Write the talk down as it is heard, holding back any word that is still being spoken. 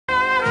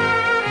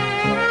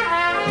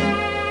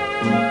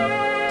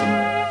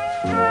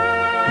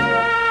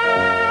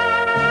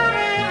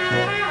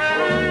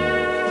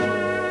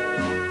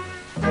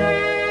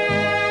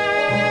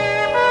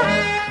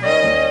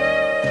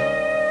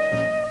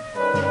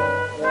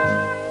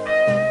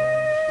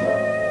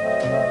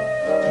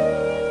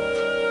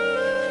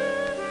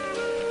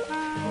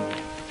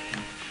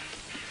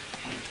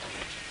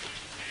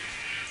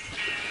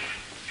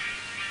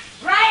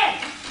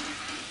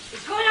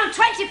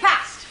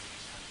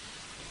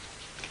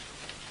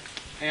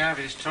Yeah,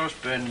 there's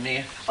toast burning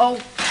here. Oh,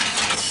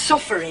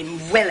 suffering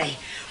Willie.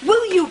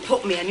 Will you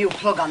put me a new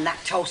plug on that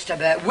toaster,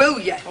 Bert? Will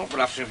you? Oh, we'll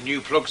have to have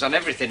new plugs on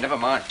everything, never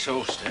mind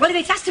toaster. Well, if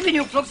it has to be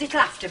new plugs, it'll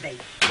have to be.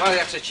 Why they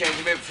have to change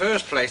them in the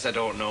first place, I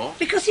don't know.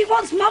 Because he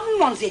wants modern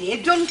ones in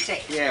here, doesn't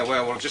it? Yeah,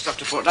 well, we'll just have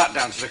to put that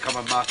down to the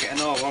common market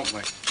and all, won't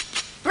we?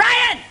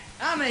 Brian!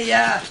 I'm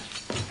here.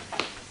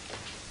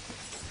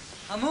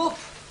 I'm up.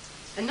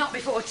 And not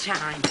before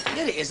time.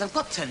 There it is, I've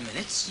got 10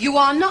 minutes. You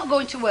are not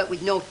going to work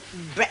with no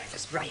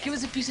breakfast, Brian. Give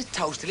us a piece of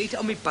toast, I'll eat it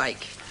on my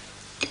bike.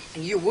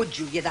 And you would,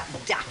 you're that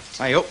daft.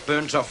 Hey, up,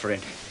 Burns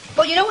offering.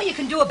 But you know what you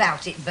can do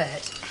about it,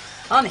 Bert?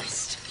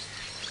 Honest.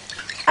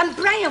 And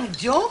Brian,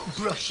 don't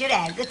brush your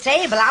hair at the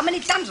table. How many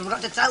times have I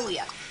got to tell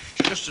you?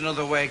 It's just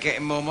another way of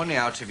getting more money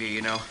out of you,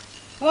 you know.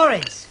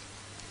 What is?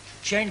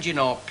 Changing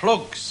our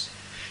plugs.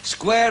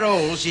 Square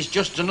holes is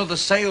just another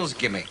sales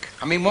gimmick.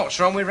 I mean, what's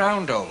wrong with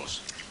round holes?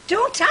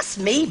 Don't ask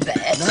me,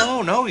 Bert.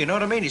 No, you know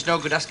what I mean? It's no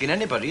good asking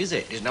anybody, is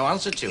it? There's no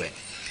answer to it.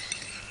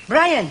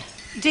 Brian,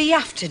 do you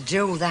have to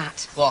do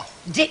that? What?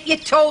 Dip your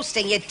toast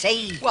in your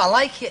tea. Well, I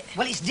like it.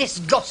 Well, it's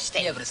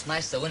disgusting. Yeah, but it's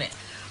nice though, isn't it?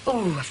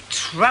 Oh, I've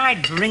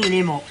tried bringing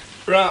him up.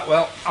 Right,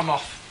 well, I'm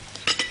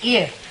off.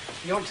 Here,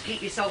 you want to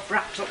keep yourself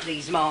wrapped up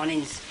these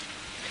mornings.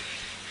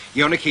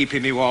 You're only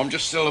keeping me warm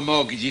just till the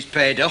mortgage is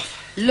paid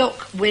off.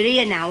 Look, we're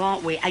here now,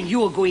 aren't we? And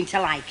you're going to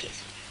like it.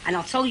 And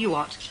I'll tell you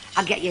what,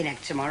 I'll get you an egg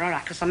tomorrow, all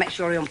right? Because I'll make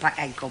sure you unpack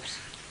egg cups.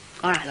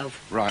 All right, love?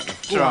 Right,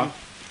 love. Go on.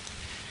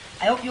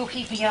 I hope you're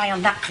keeping your eye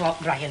on that clock,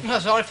 Brian. No,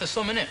 sorry for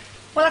some, innit?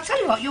 Well, I'll tell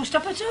you what, you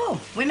stop at home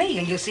with me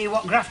and you'll see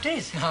what graft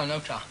is. No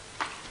try.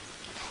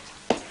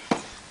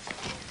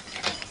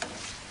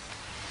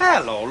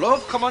 Hello,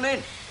 love. Come on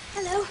in.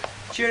 Hello.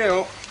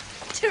 Cheerio.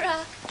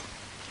 Ta-ra.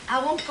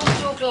 I won't come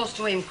so close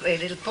to him,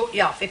 Quid. It'll put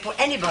you off. It'll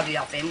put anybody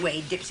off him where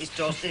he dips his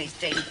toast in his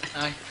tea.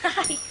 Aye.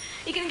 Hi.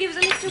 You going to give us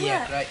a lift to work?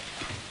 Yeah, right.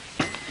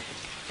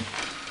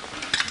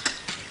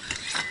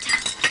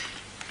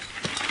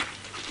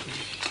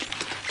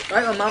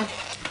 Right on, Mum.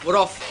 We're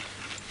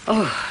off.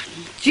 Oh,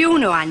 do you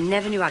know I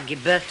never knew I'd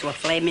give birth to a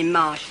flaming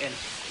Martian?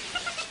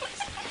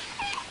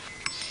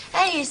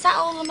 Hey, is that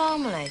all the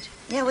marmalade?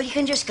 Yeah, well, you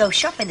can just go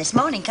shopping this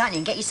morning, can't you,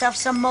 and get yourself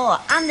some more.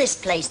 And this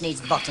place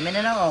needs bottoming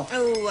and all.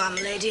 Oh, I'm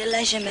Lady of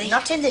Leisure, me.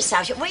 Not in this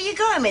house. Where are you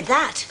going with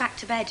that? Back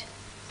to bed.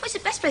 Well, it's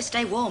the best place to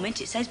stay warm, isn't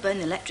it? It says burn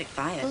the electric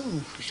fire.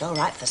 Ooh, it's all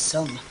right for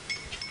some.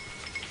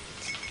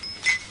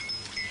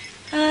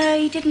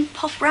 You didn't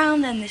pop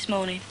round then this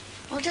morning?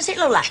 Well, does it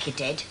look like you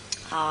did?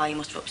 Oh, you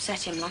must have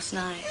upset him last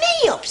night.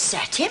 Me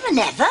upset him?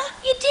 Never.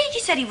 You did.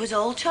 You said he was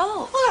all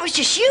talk. Well, that was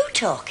just you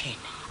talking.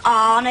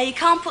 Oh, no, you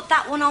can't put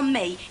that one on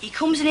me. He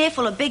comes in here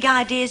full of big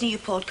ideas and you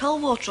poured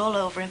cold water all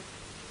over him.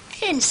 It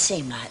didn't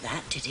seem like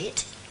that, did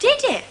it?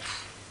 Did it?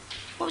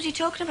 What was he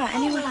talking about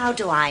anyway? Oh, well, how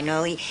do I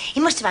know?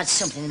 He must have had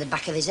something in the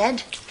back of his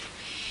head.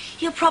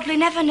 You'll probably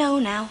never know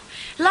now.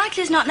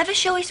 Likely as not, never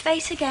show his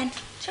face again.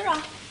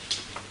 Ta-ra.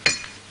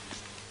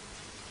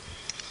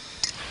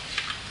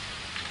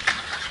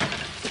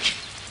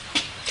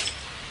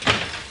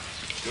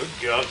 Good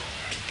job.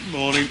 Good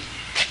morning.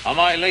 Am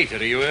I late?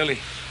 Are you early?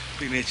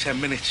 Been here 10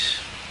 minutes.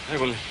 Hey,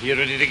 well, you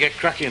ready to get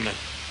cracking then?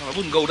 Well, I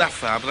wouldn't go that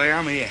far, but I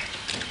am here.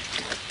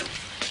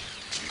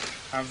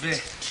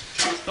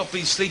 I've not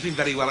been sleeping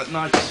very well at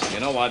night. You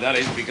know why that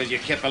is? Because you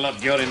kept a lot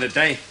during the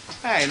day.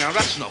 Hey, now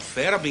that's not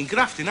fair. I've been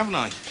grafting, haven't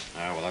I?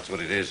 Ah, well, that's what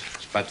it is.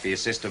 It's bad for your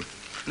system.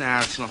 No,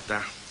 it's not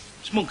that.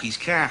 It's Monkey's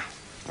car.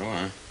 Oh,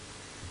 huh?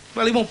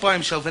 Well, he won't buy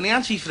himself any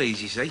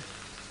antifreeze, you see.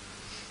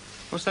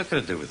 What's that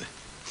got to do with it?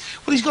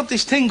 Well, he's got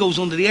this thing goes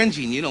under the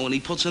engine, you know, and he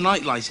puts a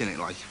nightlight in it,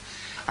 like.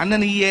 And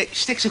then he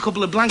sticks a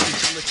couple of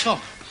blankets on the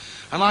top.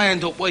 And I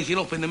end up waking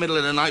up in the middle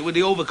of the night with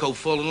the overcoat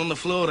falling on the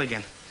floor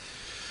again.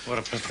 What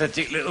a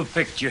pathetic little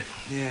picture.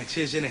 Yeah, it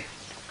is, isn't it?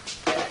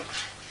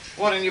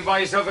 Why don't you buy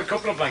yourself a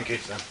couple of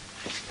blankets, then?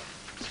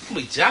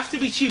 Well, it'd have to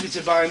be cheaper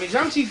to buy him his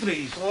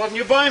antifreeze. Well, why don't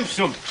you buy him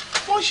some?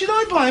 Why should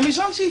I buy him his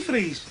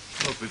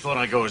antifreeze? Look, before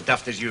I go as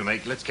daft as you,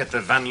 mate, let's get the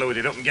van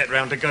loaded up and get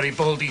round to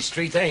Garibaldi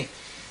Street, eh?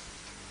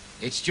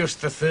 It's just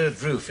the third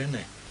roof, isn't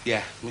it?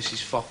 Yeah,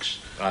 Mrs. Fox.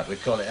 Right, we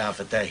call it half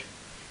a day.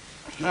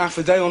 Half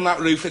a day on that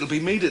roof, it'll be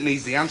me that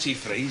needs the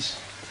antifreeze.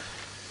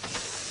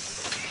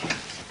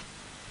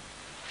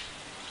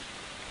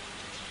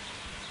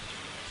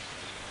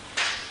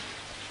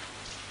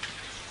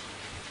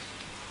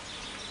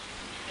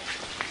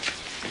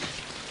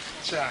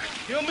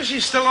 Your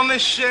missus still on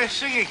this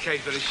singing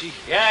caper, is she?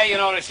 Yeah, you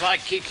know what it's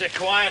like. Keeps her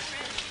quiet.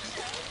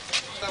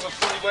 Have a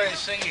funny way of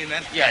singing,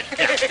 then. Yeah,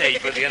 dafty,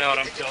 but you know what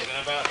I'm talking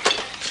about.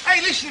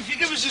 Hey, listen, if you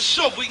give us a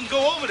sub, we can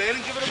go over there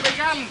and give it a big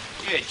hand.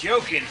 You're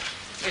joking.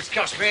 It's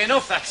cost me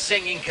enough, that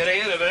singing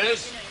career of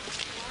hers.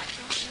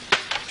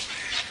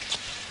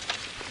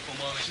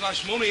 Come on, it's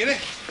nice money, isn't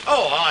it?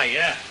 Oh, aye,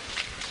 yeah.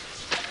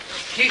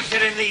 Keeps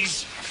her in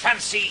these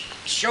fancy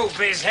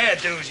showbiz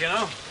hairdos, you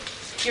know.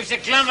 Gives her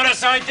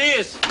glamorous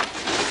ideas.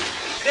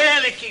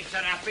 Barely keeps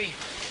her happy.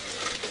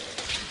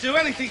 Do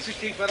anything to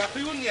keep her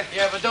happy, wouldn't you?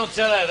 Yeah, but don't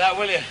tell her that,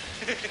 will you?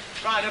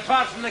 Right,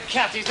 apart from the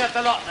cat, is that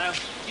the lot now?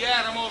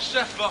 Yeah, I'm all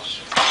set, boss.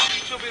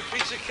 Should be a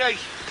piece of cake.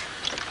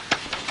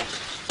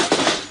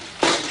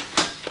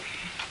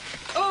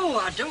 Oh,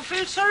 I don't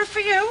feel sorry for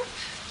you.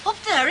 Up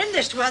there in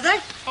this weather.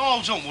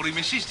 Oh, don't worry,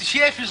 missus. The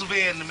sheriff will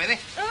be here in a minute.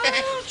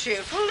 Oh,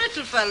 cheerful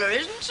little fella,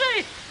 isn't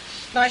he?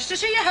 Nice to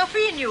see you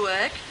happy in your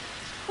work.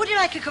 Would you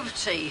like a cup of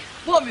tea?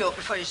 Warm you up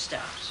before you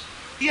start.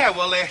 Yeah,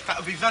 well, that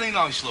would be very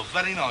nice, love.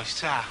 Very nice,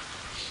 ta.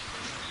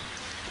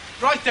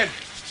 Right then.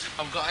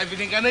 I've got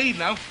everything I need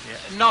now.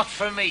 Yeah, not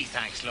for me,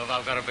 thanks, love.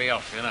 I've got to be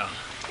off, you know.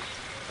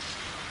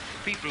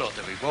 People ought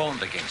to be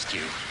warned against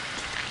you.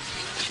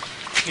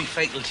 Me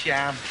fatal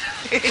charm.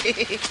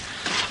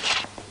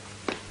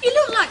 You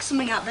look like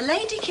something out the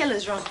Lady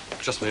Killers, Ron.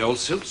 Just my old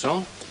suit, so.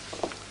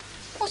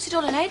 What's it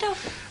all in aid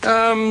of?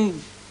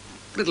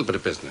 Little bit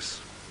of business.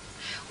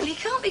 Well, you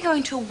can't be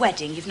going to a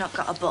wedding you've not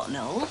got a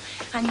buttonhole,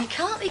 and you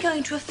can't be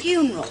going to a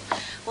funeral.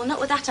 Well, not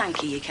with that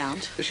anchor, you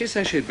can't. Did she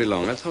say she'd be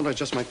long? I thought I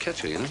just might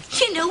catch her, you know.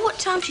 You know what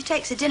time she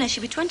takes her dinner?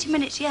 She'll be 20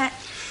 minutes yet.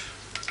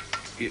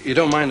 You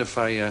don't mind if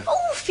I,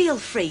 Oh, feel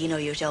free, you know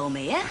you told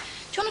me, yeah?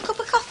 Do you want a cup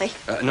of coffee?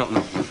 No,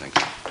 thanks.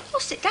 Well,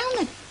 sit down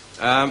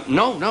then.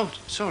 No,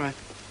 it's all right.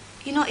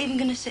 You're not even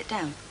going to sit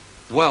down?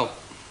 Well,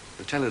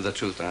 to tell you the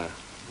truth, it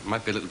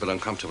might be a little bit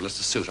uncomfortable. It's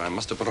the suit. I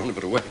must have put on a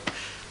bit of weight.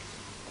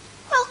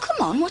 Well, come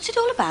on, what's it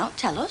all about?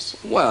 Tell us.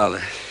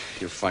 Well,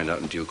 you'll find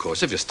out in due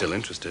course, if you're still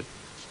interested.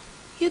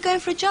 You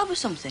going for a job or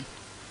something?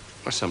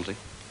 Or something.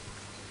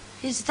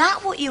 Is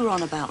that what you were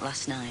on about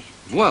last night?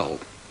 Well,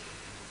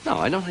 no,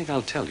 I don't think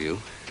I'll tell you.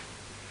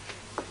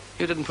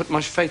 You didn't put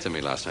much faith in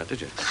me last night,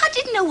 did you? I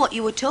didn't know what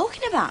you were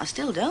talking about. I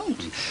still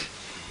don't.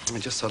 I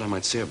just thought I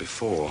might see her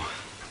before.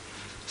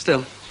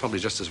 Still, probably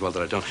just as well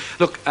that I don't.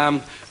 Look,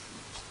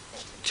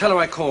 tell her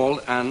I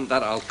called and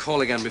that I'll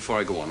call again before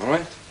I go on, all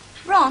right?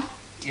 Ron,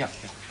 Yeah.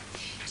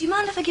 do you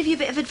mind if I give you a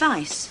bit of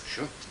advice?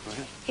 Sure, go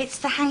ahead. It's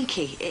the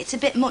hanky. It's a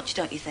bit much,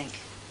 don't you think?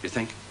 You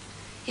think?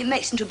 It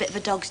makes into a bit of a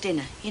dog's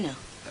dinner, you know.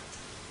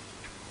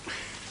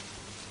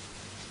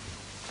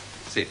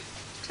 See.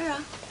 Ta-ra.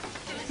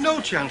 No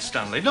chance,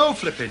 Stanley. No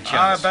flipping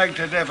chance. I beg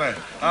to differ.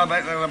 I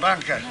bet they're the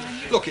banker.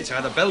 Look, it's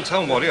either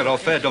Belltown Warrior or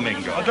Fair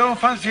Domingo. I don't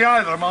fancy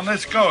either. I'm on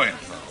this going.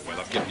 Oh, well,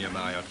 I've given you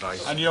my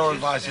advice. And your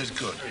advice is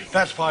good.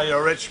 That's why you're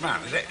a rich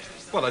man, is it?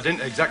 Well, I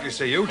didn't exactly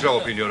see you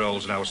doping your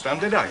holes now, Stan,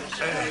 did I?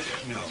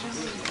 No.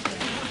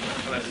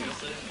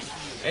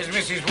 Is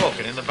Mrs.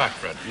 walking in the back,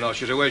 Fred? No,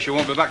 she's away. She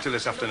won't be back till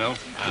this afternoon.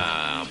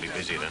 I'll be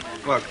busy then.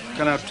 Well,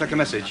 can I take a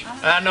message?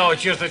 No,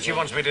 it's just that she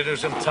wants me to do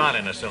some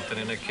tiling or something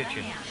in the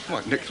kitchen.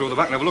 Well, nick through the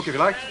back and have a look if you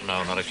like.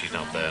 No, not if she's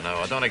not there, no.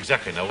 I don't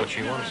exactly know what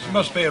she wants. It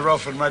must be a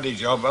rough and ready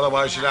job,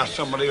 otherwise she'd ask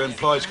somebody who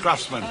employs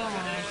craftsmen.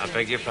 I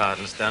beg your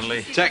pardon,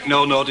 Stanley. Take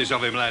no notice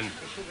of him, Len.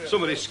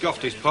 Somebody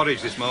scoffed his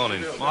porridge this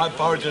morning. My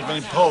porridge has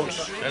been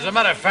poached. As a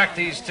matter of fact,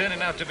 he's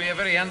turning out to be a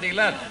very handy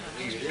lad.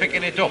 He's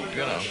picking it up,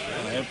 you know.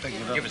 He'll pick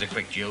it up. Give us a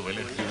quick Jill, will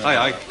you?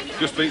 Aye.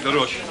 Just beat the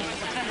rush.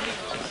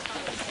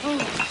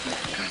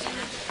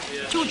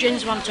 Two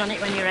gins, one tonic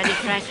when you're ready,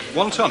 Fred.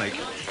 One tonic?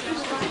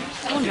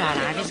 I wonder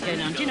how Ivy's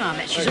going on. Do you know, I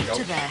bet she's up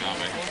to there.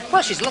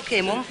 Well, she's lucky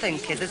in one thing,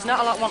 kid. There's not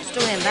a lot wants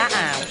doing in that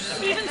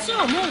house. Even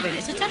so, moving,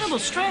 it's a terrible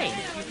strain.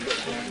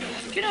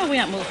 Do you know we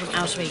haven't moved from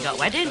house we got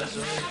wedding?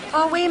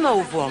 Oh, we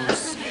moved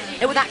once.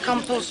 It was that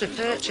compulsory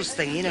purchase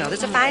thing, you know.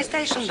 There's a fire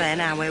station there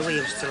now where we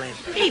used to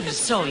live. Even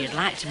so, you'd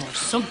like to move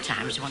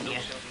sometimes, wouldn't you?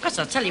 Because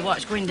I'll tell you what,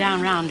 it's going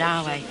down round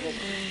our way.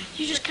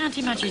 You just can't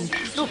imagine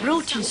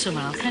uprooting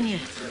somehow, can you?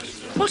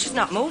 Well, she's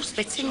not moved,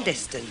 spitting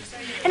distance.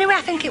 Anyway,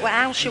 I think it was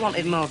house she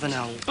wanted more than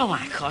home. Oh,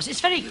 of course.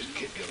 It's very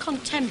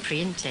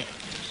contemporary, isn't it?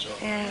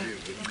 Yeah.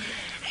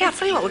 Hey, I'll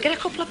tell you what, we'll get a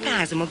couple of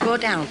pies and we'll go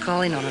down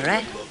calling on her,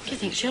 eh? Do you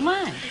think she'll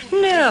mind?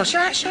 No, she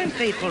likes showing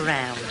people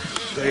round.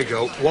 There you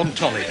go. One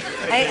tonic.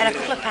 Hey, and a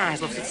couple of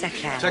pies, love, to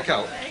take out. Take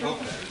out.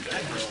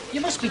 You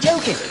must be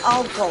joking.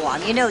 Oh, go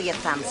on. You know you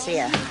fancy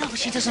her. No, but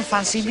she doesn't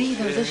fancy me,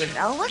 though, does she?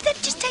 Oh, well, then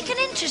just take an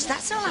interest.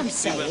 That's all I'm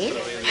saying.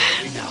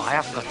 No, I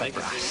haven't got the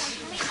brass.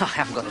 I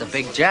haven't got the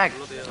big jag.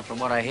 And from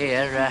what I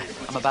hear,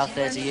 I'm about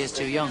 30 years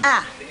too young.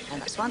 Ah,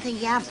 and that's one thing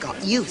you have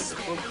got, youth.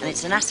 And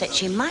it's an asset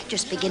she might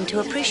just begin to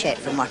appreciate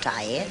from what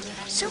I hear.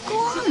 So go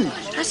on,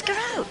 ask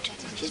her out.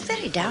 She's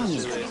very down,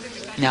 you know.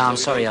 No, I'm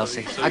sorry,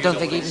 Elsie. I don't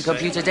think even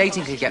computer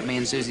dating could get me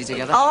and Susie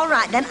together. All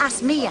right, then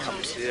ask me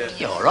out.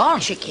 You're on.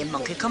 Chicken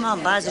monkey, come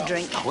on, buy us a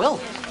drink. I will.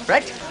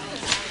 Fred?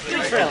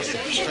 Drink for Elsie.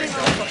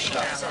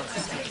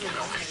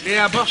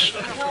 Yeah, boss.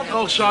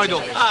 All side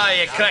up. Ah,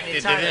 you cracked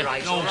it, did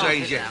you? No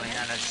danger.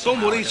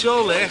 Don't worry, it's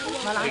all there.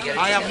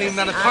 I haven't even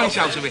had a pint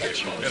out of it.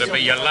 It'd be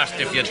your last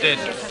if you did.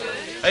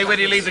 Hey, where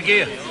do you leave the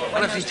gear? I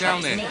left it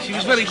down there. She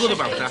was very good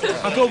about that.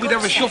 I thought we'd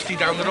have a shufty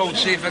down the road,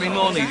 see if any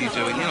more needed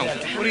doing, you know.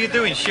 What are you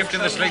doing, shifting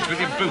the slates with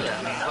your boot?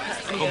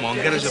 Come on,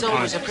 get us a It's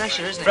always a pint.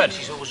 pressure, isn't it? Fred,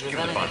 She's always give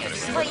me the pint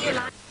for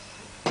it.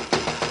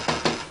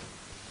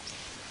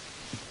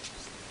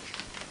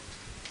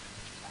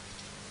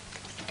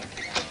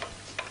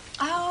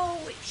 Oh,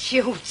 it's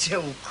you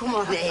two. Come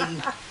on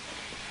in.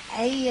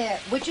 Hey,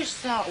 we'll just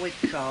start with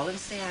call and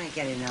see how you're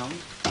getting on.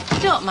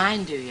 don't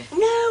mind, do you?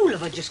 No,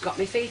 love, I just got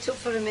my feet up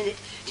for a minute.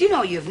 Do you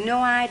know, you've no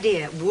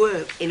idea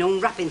work in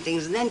unwrapping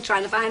things and then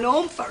trying to find a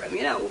home for them,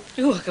 you know.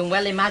 Oh, I can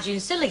well imagine.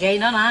 Still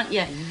again on, aren't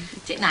you?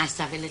 Isn't it nice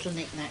to have your little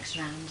knickknacks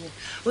round you?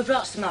 We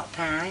brought some hot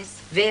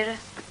pies. Vera,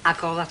 I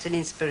call that an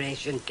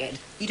inspiration, kid.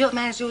 You don't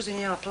mind using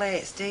your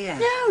plates, do you?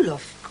 No,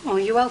 love. Come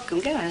on, you're welcome.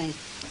 Get on in.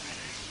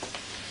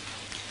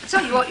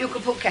 Tell you what, you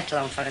could put kettle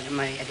on for it,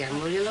 Mary, again,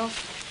 will you,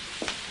 love?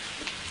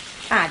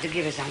 To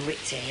give us a wit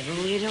table,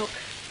 will you, look?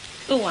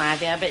 Oh,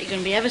 Ivy, I bet you're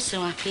going to be ever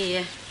so happy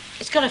here.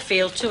 It's got a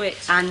feel to it.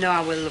 I know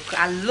I will, look.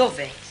 I love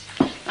it.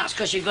 That's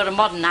because you've got a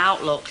modern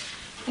outlook.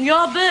 And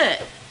you're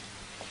Bert.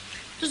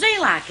 Does he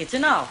like it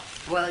and all?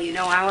 Well, you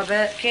know our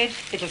Bert, kid.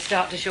 It'll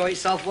start to show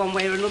itself one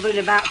way or another in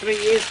about 3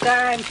 years'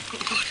 time.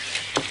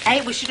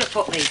 Hey, we should have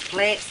put these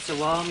plates to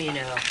warm, you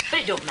know.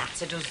 But it don't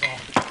matter, does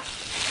it?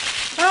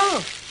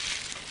 Oh.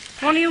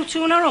 One of you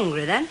two are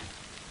hungry, then?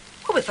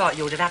 Well, we thought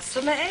you'd have had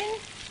something in.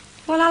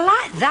 Well, I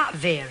like that,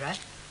 Vera.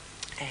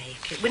 Hey,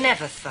 we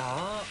never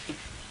thought.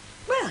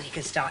 Well, you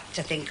can start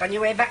to think on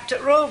your way back to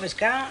Rovers,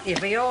 can't you,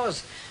 for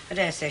yours? I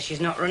dare say she's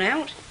not run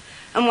out.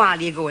 And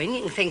while you're going,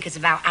 you can think it's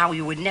about how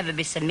you would never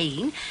be so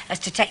mean as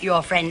to take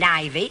your friend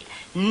Ivy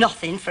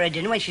nothing for a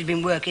dinner when she's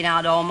been working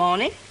hard all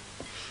morning.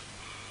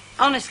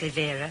 Honestly,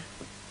 Vera,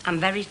 I'm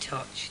very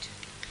touched.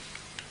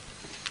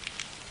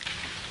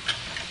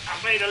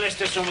 I've made a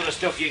list of some of the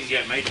stuff you can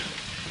get, mate.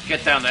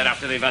 Get down there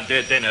after they've had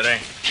their dinner, eh?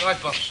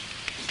 Right, boss.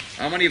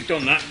 And when you've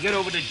done that, get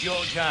over to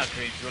George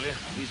Hargreaves, will you?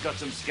 He's got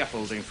some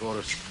scaffolding for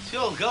us. It's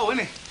all go,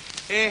 innit?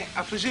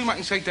 I presume I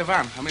can take the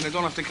van. I mean, I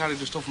don't have to carry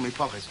the stuff in my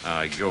pocket.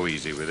 Aye, go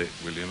easy with it,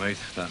 will you, mate?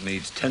 That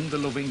needs tender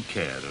loving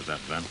care of that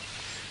van.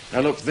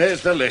 Now, look,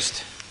 there's the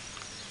list.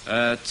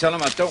 Tell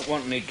them I don't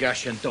want any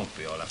gash and don't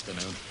be all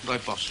afternoon.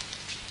 Right, boss.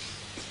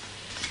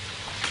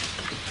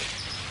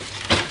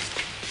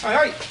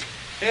 Hi.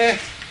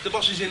 The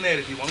boss is in there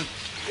if you want him.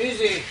 Is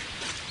he?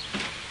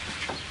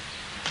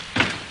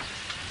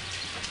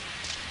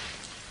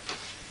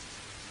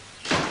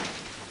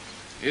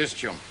 Here's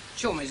Chum.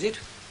 Chum, is it?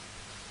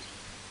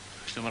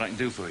 Something I can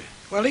do for you.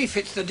 Well, he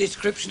fits the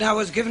description I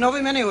was given of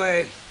him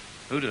anyway.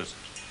 Who does?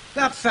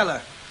 That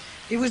fella.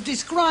 He was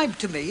described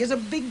to me as a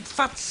big,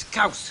 fat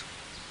scouse.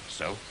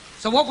 So?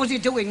 So what was he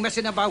doing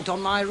messing about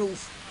on my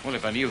roof? Well,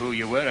 if I knew who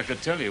you were, I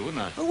could tell you,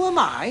 wouldn't I? Who am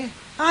I?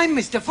 I'm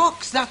Mr.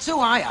 Fox, that's who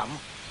I am.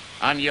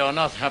 And you're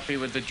not happy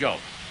with the job?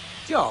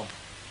 Job?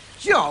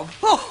 Job?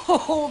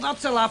 Oh,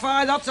 that's a laugh,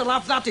 aye, that's a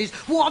laugh, that is.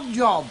 What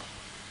job?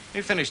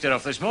 He finished it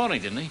off this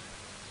morning, didn't he?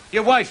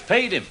 Your wife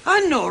paid him.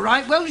 I know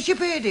right well she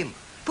paid him.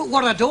 But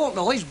what I don't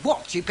know is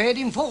what she paid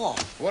him for.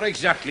 What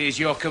exactly is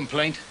your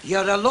complaint?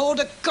 You're a load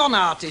of con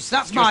artists,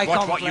 that's Just my watch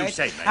complaint. what you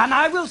say, mate. And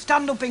I will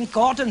stand up in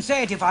court and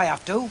say it if I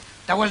have to.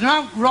 There was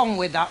nought wrong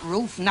with that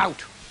roof,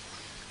 nought.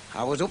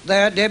 I was up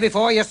there day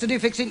before yesterday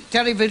fixing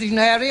television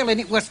aerial and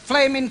it was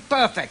flaming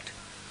perfect.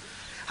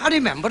 I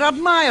remember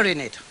admiring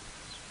it.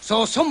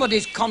 So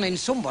somebody's conning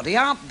somebody,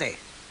 aren't they?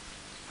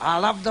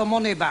 I'll have the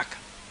money back.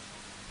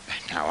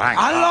 Now, hang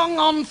I'll long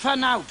on for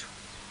nought.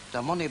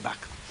 The money back.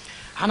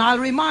 And I'll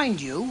remind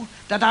you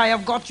that I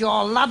have got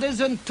your ladders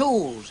and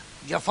tools.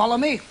 Do you follow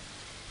me?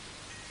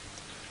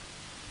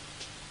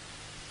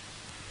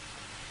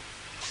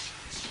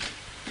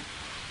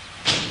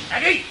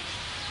 Eddie!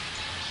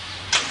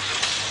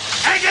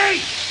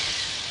 Eddie!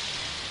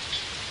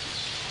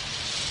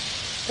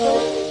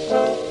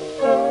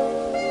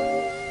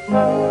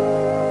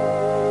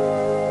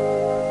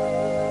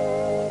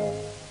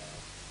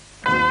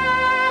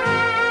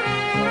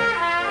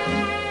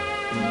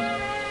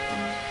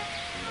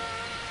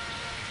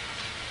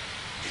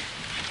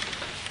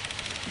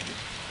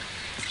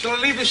 Shall I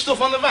leave this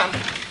stuff on the van?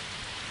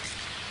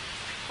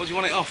 Or do you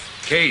want it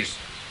off? Keys.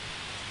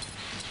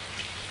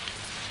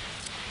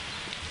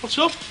 What's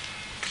up?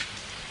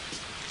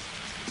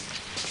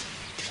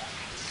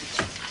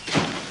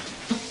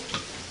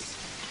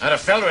 I had a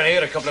fella in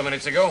here a couple of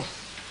minutes ago.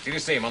 Did you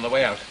see him on the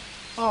way out?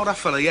 Oh, that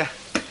fella, yeah.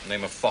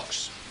 Name of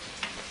Fox.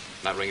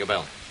 That ring a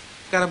bell?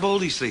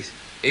 Garibaldi Street.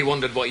 He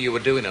wondered what you were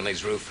doing on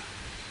his roof.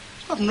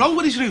 There's nothing wrong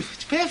with his roof.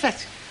 It's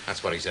perfect.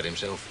 That's what he said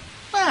himself.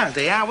 Well,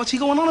 they are. What's he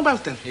going on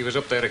about, then? He was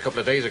up there a couple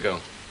of days ago.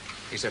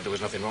 He said there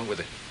was nothing wrong with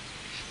it.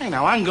 Hey,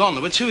 now, hang on.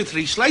 There were 2 or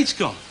 3 slates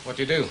gone. What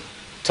do you do?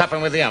 Tap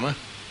him with the hammer?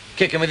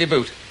 Kick him with your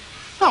boot?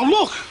 Now,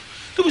 look.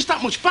 There was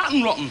that much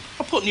batten rotten.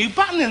 I put new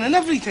batten in and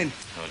everything.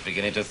 I was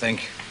beginning to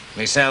think.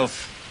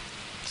 Myself.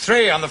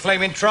 3 on the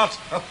flaming trot.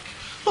 Oh.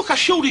 Look, I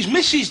showed his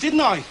missus,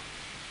 didn't I?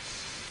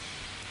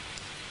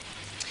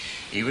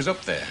 He was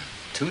up there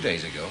 2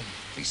 days ago.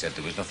 He said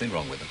there was nothing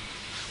wrong with him.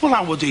 Well,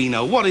 how would he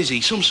know? What is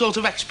he, some sort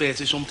of expert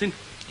or something?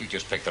 You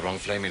just picked the wrong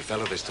flaming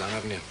fellow this time,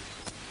 haven't you?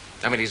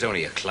 I mean, he's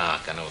only a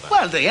clerk, I know that.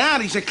 Well, they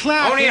are. He's a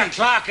clerk. Only a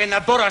clerk in the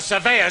Borough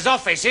Surveyor's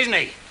office, isn't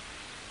he?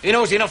 He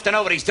knows enough to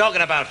know what he's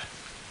talking about.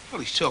 Well,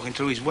 he's talking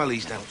through his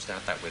wellies, then. Don't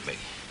start that with me.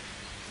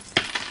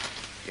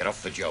 You're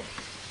off the job.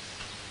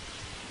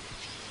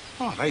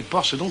 Oh, hey,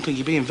 boss, I don't think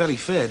you're being very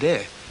fair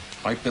there.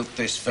 I built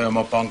this firm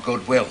up on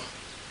goodwill.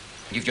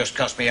 You've just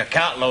cost me a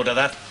cartload of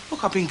that.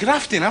 Look, I've been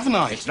grafting, haven't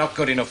I? It's not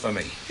good enough for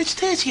me. It's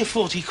 30 or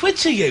 40 quid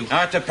to you.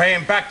 I had to pay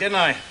him back, didn't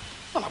I?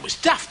 Well, that was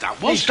daft,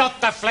 that was. He's got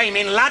the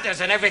flaming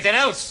ladders and everything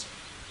else.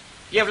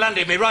 You've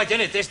landed me right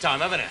in it this time,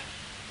 haven't you?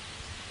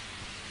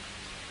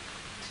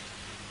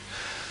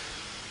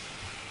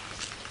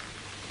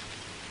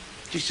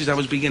 Just as I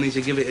was beginning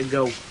to give it a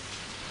go.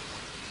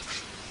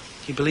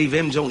 You believe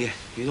him, don't you?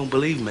 You don't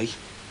believe me.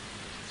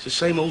 It's the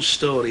same old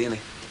story, innit?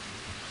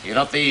 You're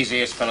not the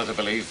easiest fellow to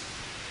believe.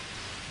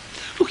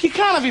 Look, you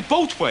can't have it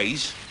both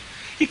ways.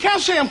 You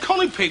can't say I'm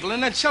conning people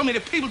and then tell me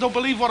that people don't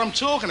believe what I'm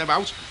talking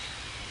about.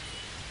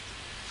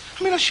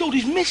 I mean, I showed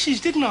his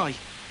missus, didn't I?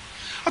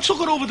 I took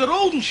her over the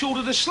road and showed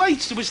her the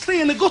slates. There was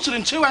 3 in the gutter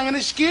and 2 hanging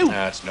askew.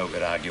 That's no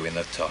good arguing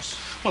the toss.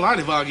 Well, I'd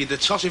have argued the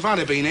toss if I'd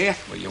have been here.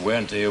 Well, you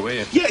weren't here, were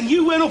you? Yeah, and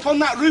you went up on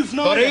that roof,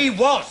 no? But he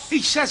was.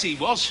 He says he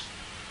was.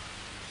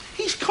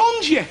 He's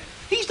conned you.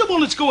 He's the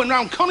one that's going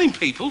round conning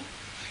people.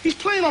 He's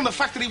playing on the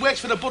fact that he works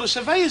for the Borough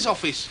Surveyor's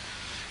office.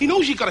 He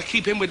knows you've got to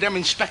keep in with them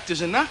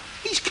inspectors and that.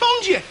 He's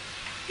conned you.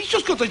 He's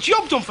just got the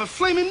job done for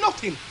flaming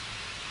nothing.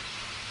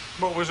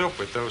 What was up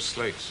with those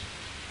slates?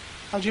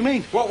 How do you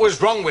mean? What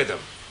was wrong with them?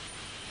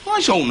 Well,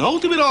 I don't know.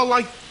 They were all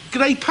like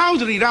grey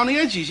powdery round the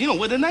edges, you know,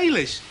 where the nail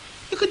is.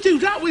 You could do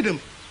that with them.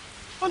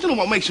 I don't know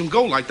what makes them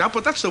go like that,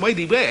 but that's the way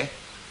they were.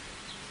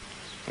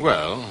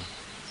 Well,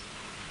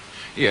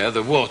 yeah,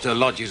 the water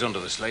lodges under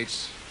the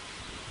slates.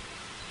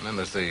 And then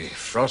there's the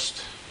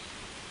frost.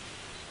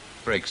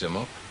 Breaks them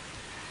up.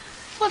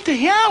 What the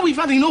hell? We've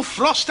had enough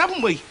frost,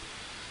 haven't we?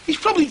 He's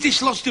probably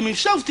dislodged them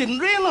himself, didn't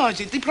realise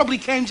it. They probably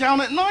came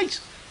down at night.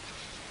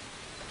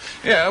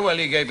 Yeah, well,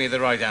 you gave me the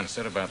right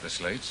answer about the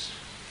slates.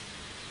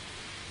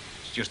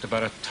 It's just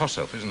about a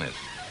toss-up, isn't it?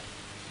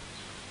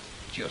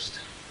 Just.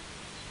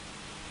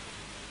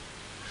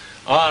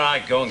 All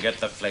right, go and get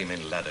the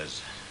flaming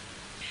ladders.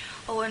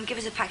 Oh, and give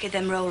us a pack of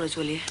them rollers,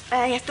 will you?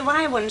 Yes, the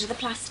wire ones or the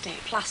plastic.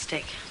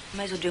 Plastic.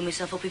 May as well do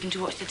myself up even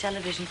to watch the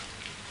television.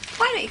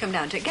 Why don't you come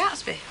down to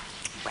Gatsby?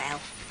 Well,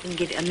 can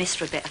give it a miss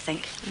for a bit, I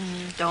think.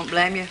 Don't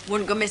blame you.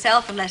 Wouldn't go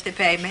myself unless they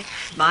paid me.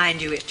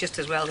 Mind you, it's just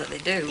as well that they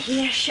do.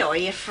 Here, show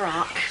your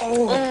frock.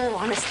 Oh.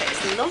 Honestly,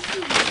 it's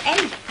lovely.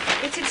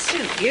 It'd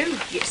suit you.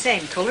 You're the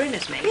same colouring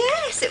as me.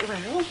 Yes, it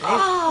will.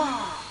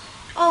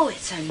 Oh,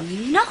 it's a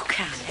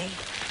knocker. Hey,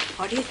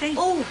 what do you think?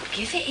 Oh,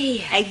 give it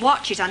here. Hey,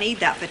 watch it. I need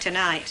that for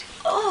tonight.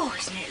 Oh,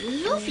 isn't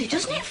it lovely?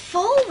 Doesn't it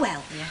fall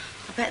well? Yeah.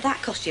 I bet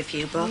that cost you a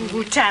few bob.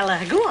 Tell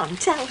her. Go on,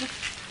 tell her.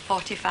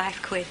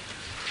 45 quid.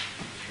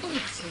 Oh,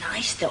 it's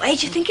nice, though. Hey,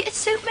 do you think it'd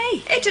suit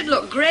me? It'd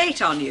look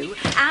great on you,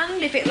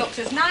 and if it looks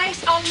as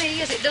nice on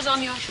me as it does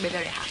on you, I shall be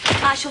very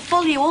happy. I shall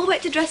follow you all the way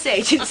to dress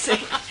agency.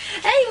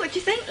 Hey, what do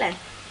you think, Len?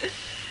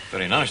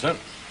 Very nice, that.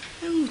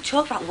 Ooh,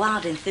 talk about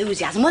wild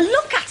enthusiasm. Well,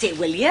 look at it,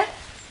 will you?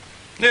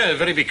 Yeah,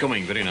 very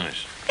becoming, very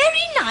nice.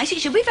 Very nice. It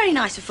should be very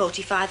nice for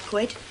 45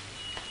 quid.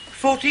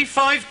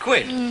 45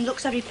 quid?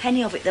 Looks every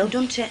penny of it, though,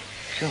 doesn't it?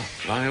 God,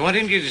 blimey, why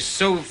didn't you just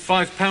sew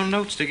 £5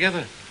 notes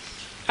together?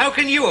 How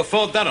can you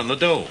afford that on the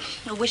dole?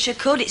 I wish I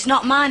could. It's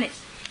not mine.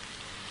 It's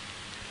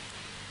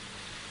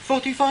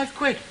 45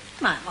 quid?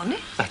 My money.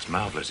 That's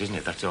marvellous, isn't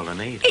it? That's all I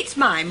need. It's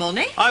my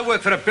money. I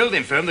work for a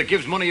building firm that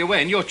gives money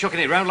away, and you're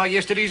chucking it round like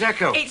yesterday's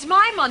echo. It's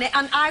my money,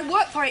 and I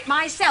work for it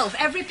myself,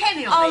 every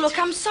penny of it. Oh, look,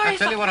 I'm sorry I'll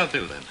tell you what I'll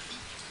do, then.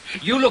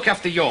 You look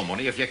after your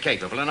money if you're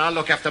capable, and I'll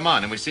look after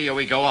mine, and we'll see how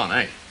we go on,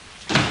 eh?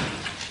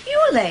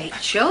 You're late,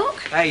 Chuck.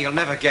 Hey, you'll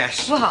never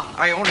guess. What?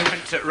 I only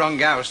went to the wrong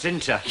house,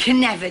 didn't I? You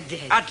never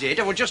did. I did.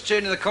 I was just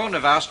turning the corner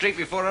of our street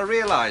before I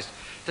realised.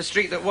 The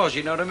street that was,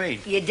 you know what I mean?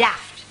 You're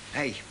daft.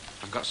 Hey,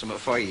 I've got something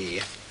for you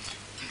here.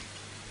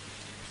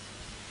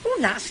 Oh,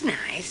 that's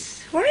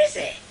nice. What is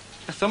it?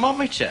 A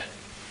thermometer.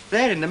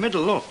 There in the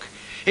middle, look.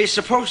 It's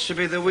supposed to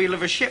be the wheel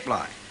of a ship,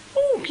 like.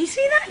 Oh, can you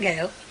see that,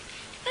 girl?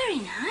 Very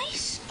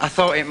nice. I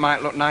thought it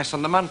might look nice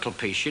on the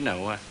mantelpiece, you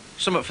know.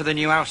 Something for the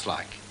new house,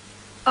 like.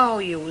 Oh,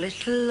 you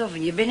little love,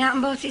 and you've been out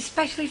and bought it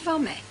specially for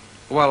me?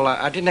 Well,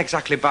 I didn't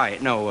exactly buy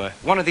it, no.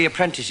 One of the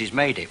apprentices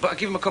made it, but I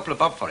give him a couple of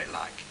bob for it,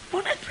 like.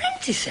 What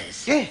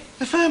apprentices? Yeah,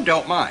 the firm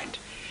don't mind.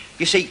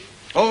 You see,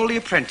 all the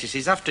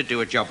apprentices have to do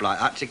a job like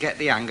that to get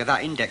the hang of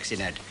that indexing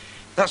head.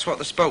 That's what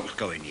the spoke's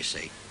going, you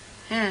see.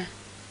 Yeah.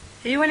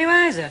 Are you any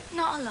wiser?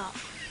 Not a lot.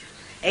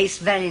 It's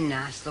very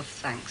nice, love,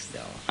 thanks,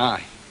 though.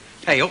 Aye.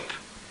 Hey, up.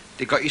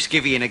 They got you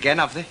skivvy in again,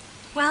 have they?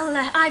 Well,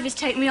 Ivy's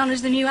taken me on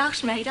as the new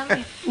housemaid, haven't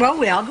you? Well,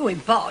 we are going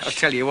posh. I'll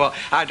tell you what,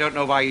 I don't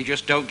know why you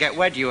just don't get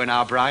wed, you and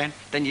our Brian.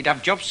 Then you'd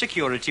have job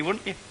security,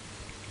 wouldn't you?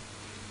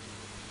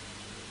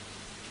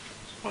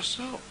 What's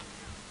up?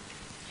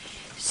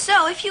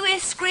 So, if you hear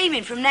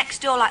screaming from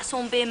next door like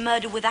someone being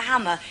murdered with a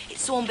hammer,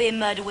 it's someone being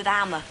murdered with a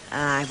hammer.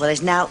 Aye, well,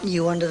 there's nowt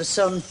new under the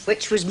sun.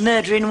 Which was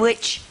murdering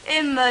which?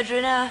 Him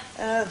murdering her.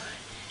 Oh.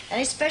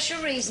 Any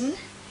special reason?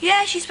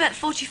 Yeah, she spent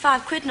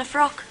 45 quid in a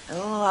frock.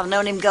 Oh, I've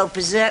known him go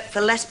berserk for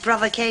less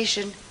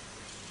provocation.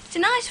 It's a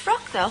nice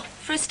frock, though,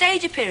 for a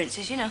stage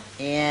appearances, you know.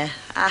 Yeah,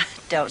 I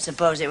don't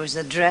suppose it was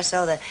the dress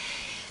or the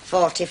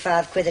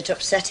 45 quid that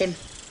upset him.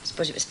 I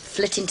suppose it was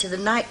flitting to the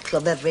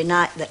nightclub every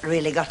night that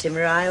really got him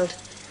riled.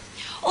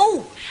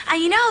 Oh,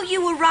 and you know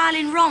you were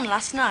riling Ron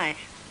last night?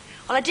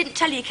 Well, I didn't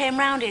tell you he came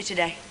round here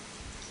today.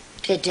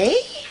 Did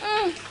he?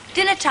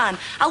 Dinner time.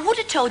 I would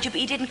have told you, but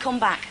he didn't come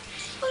back.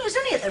 Well, he was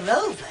only at the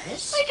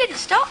Rovers. Well, he didn't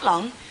stop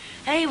long.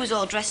 Hey, he was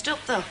all dressed up,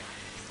 though.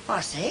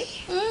 Was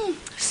he?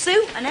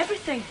 Suit and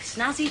everything.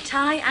 Snazzy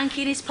tie,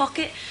 hanky in his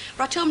pocket.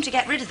 But I told him to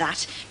get rid of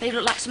that. Made it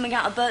look like something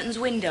out of Burton's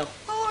window.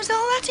 Oh, what was all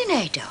that in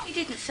Ado? He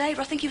didn't say,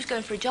 but I think he was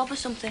going for a job or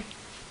something.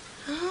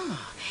 Oh,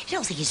 you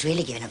don't think he's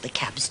really giving up the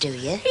cabs, do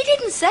you? He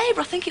didn't say,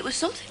 but I think it was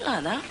something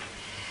like that.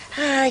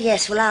 Ah,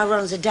 yes, well, our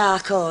Ron's a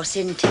dark horse,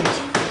 isn't it?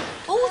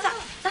 Oh,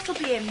 that'll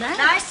be him then.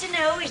 Nice to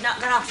know he's not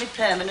gone off me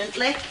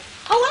permanently.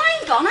 Oh,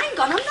 hang on.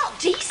 I'm not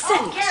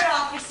decent. Oh, get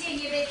off, we've seen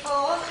you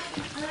before.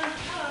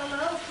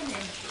 Hello, come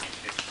in.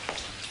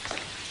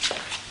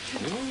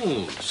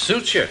 Ooh,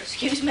 suits you.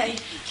 Excuse me.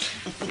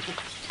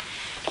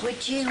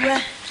 Would you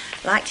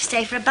like to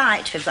stay for a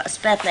bite? We've got a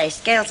spare place.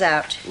 Scales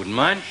out. Wouldn't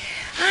mind.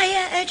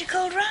 I heard you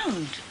called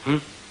round.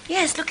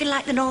 Yes, looking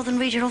like the Northern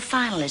Regional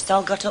finalists.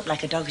 All got up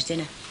like a dog's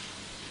dinner.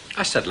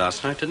 I said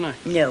last night, didn't I?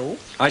 No.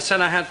 I said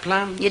I had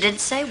plans. You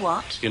didn't say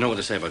what? You know what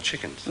they say about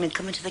chickens.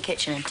 Come into the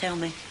kitchen and tell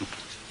me.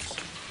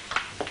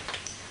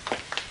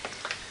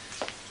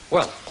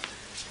 Well,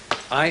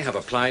 I have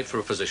applied for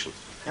a position.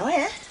 Oh,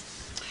 yeah?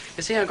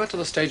 You see, I got to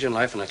the stage in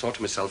life and I thought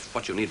to myself,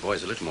 what you need,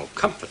 boys, a little more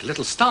comfort, a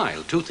little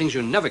style. Two things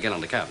you never get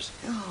on the cabs.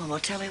 Oh, well,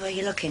 tell me where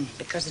you're looking.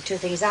 Because the two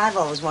things I've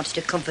always wanted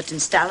are comfort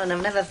and style, and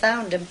I've never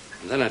found them.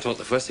 And then I thought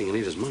the first thing you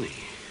need is money.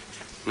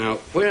 Now,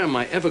 where am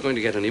I ever going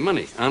to get any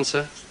money?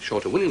 Answer,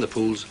 short of winning the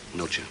pools,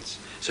 no chance.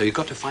 So you've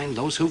got to find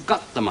those who've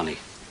got the money.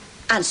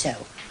 And so?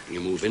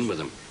 You move in with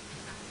them.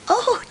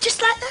 Oh, just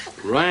like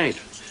that? Right.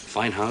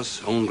 Fine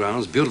house, own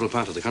grounds, beautiful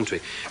part of the country.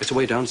 It's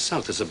away down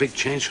south. It's a big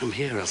change from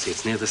here, Elsie.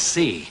 It's near the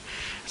sea.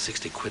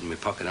 60 quid in my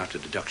pocket after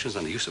deductions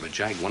and the use of a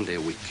jag 1 day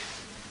a week.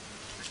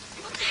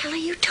 What the hell are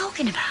you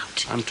talking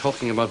about? I'm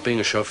talking about being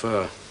a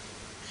chauffeur.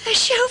 A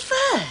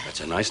chauffeur?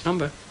 That's a nice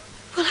number.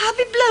 Well, how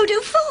be blow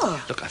do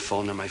for? Look, I've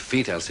fallen on my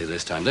feet, Elsie,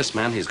 this time. This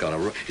man, he's got a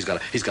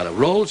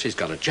Rolls, he's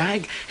got a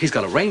Jag, he's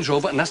got a Range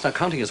Rover, and that's not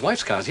counting his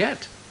wife's cars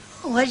yet.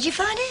 Oh, where did you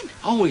find him?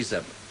 Oh, he's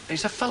a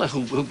fella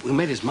who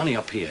made his money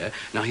up here.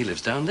 Now, he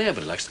lives down there,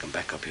 but he likes to come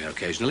back up here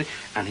occasionally,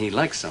 and he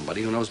likes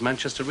somebody who knows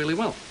Manchester really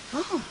well.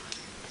 Oh.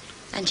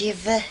 And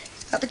you've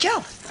got the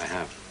job? I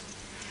have.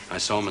 I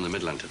saw him in the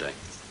Midland today.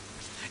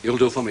 You'll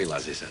do for me,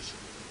 lads, he says.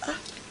 Oh,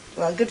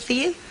 well, good for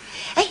you.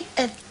 Hey,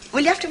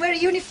 will you have to wear a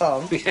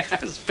uniform?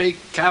 Yes, big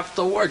calf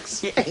the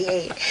works.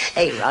 Hey,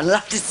 Ron, I'll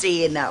have to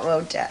see you in that,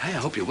 won't I? Hey, I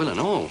hope you will and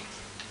all.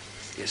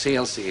 You see,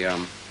 Elsie,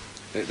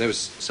 there was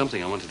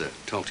something I wanted to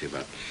talk to you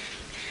about.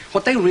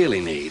 What they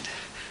really need...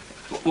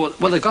 Well,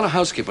 they've got a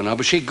housekeeper now,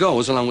 but she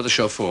goes along with the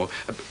chauffeur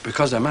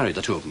because they're married,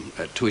 the two of them,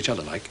 to each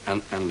other, like,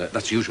 and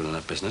that's usual in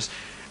that business,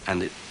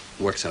 and it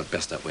works out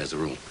best that way as a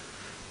rule.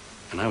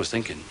 And I was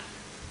thinking,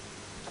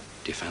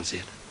 do you fancy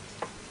it?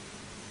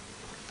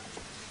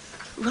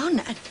 Ron,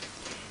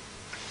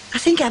 I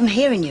think I'm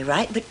hearing you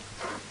right, but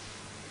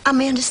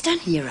am I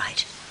understanding you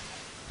right?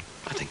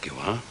 I think you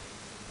are.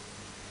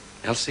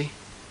 Elsie,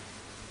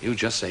 you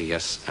just say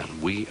yes,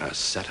 and we are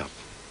set up.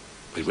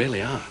 We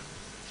really are.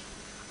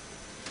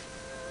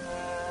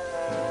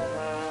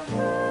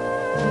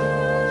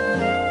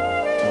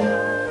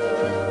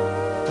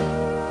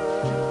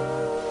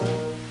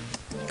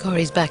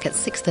 Corrie's back at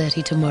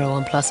 6:30 tomorrow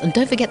on Plus. And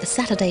don't forget the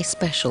Saturday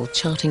special,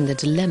 charting the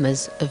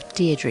dilemmas of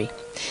Deirdre.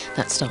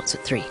 That starts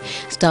at 3.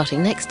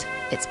 Starting next,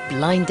 it's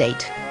Blind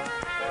Date.